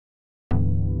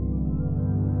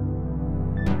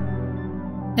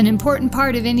An important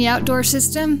part of any outdoor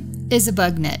system is a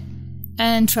bug net.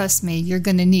 And trust me, you're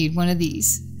going to need one of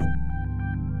these.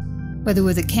 Whether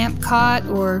with a camp cot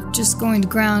or just going to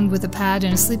ground with a pad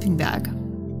and a sleeping bag.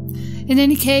 In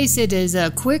any case, it is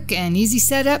a quick and easy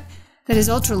setup that is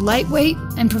ultra lightweight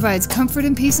and provides comfort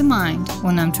and peace of mind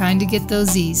when I'm trying to get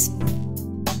those Z's.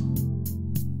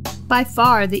 By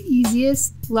far the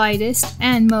easiest, lightest,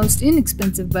 and most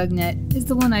inexpensive bug net is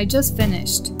the one I just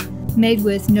finished, made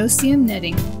with noseeum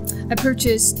netting. I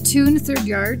purchased 2 1/3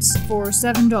 yards for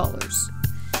 $7.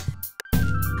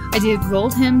 I did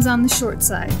rolled hems on the short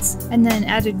sides, and then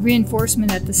added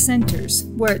reinforcement at the centers,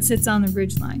 where it sits on the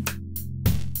ridgeline.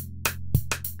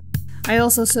 I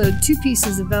also sewed 2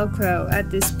 pieces of Velcro at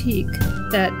this peak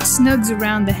that snugs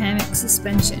around the hammock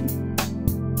suspension.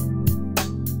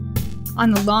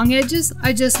 On the long edges,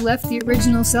 I just left the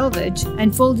original selvage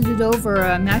and folded it over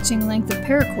a matching length of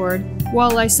paracord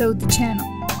while I sewed the channel.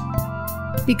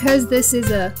 Because this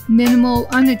is a minimal,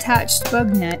 unattached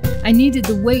bug net, I needed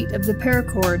the weight of the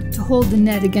paracord to hold the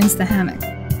net against the hammock.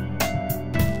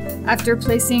 After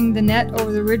placing the net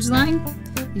over the ridgeline,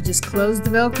 you just close the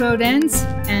Velcroed ends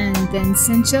and then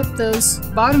cinch up those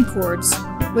bottom cords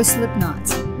with slip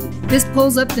knots. This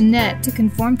pulls up the net to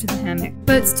conform to the hammock,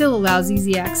 but still allows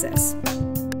easy access.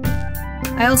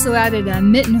 I also added a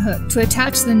mitten hook to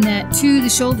attach the net to the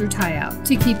shoulder tie-out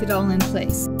to keep it all in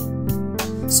place.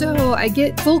 So I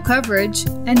get full coverage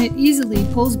and it easily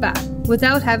pulls back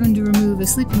without having to remove a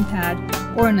sleeping pad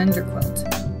or an underquilt.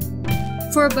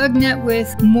 For a bug net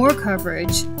with more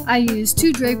coverage, I used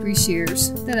 2 drapery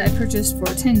shears that I purchased for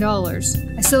 $10.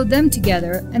 I sewed them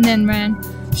together and then ran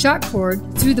shot cord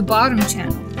through the bottom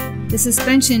channel. The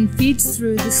suspension feeds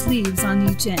through the sleeves on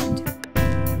each end.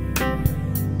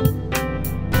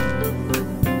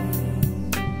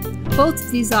 Both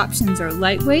of these options are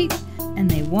lightweight and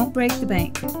they won't break the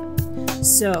bank.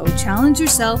 So challenge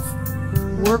yourself,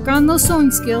 work on those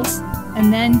sewing skills,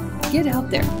 and then get out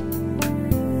there.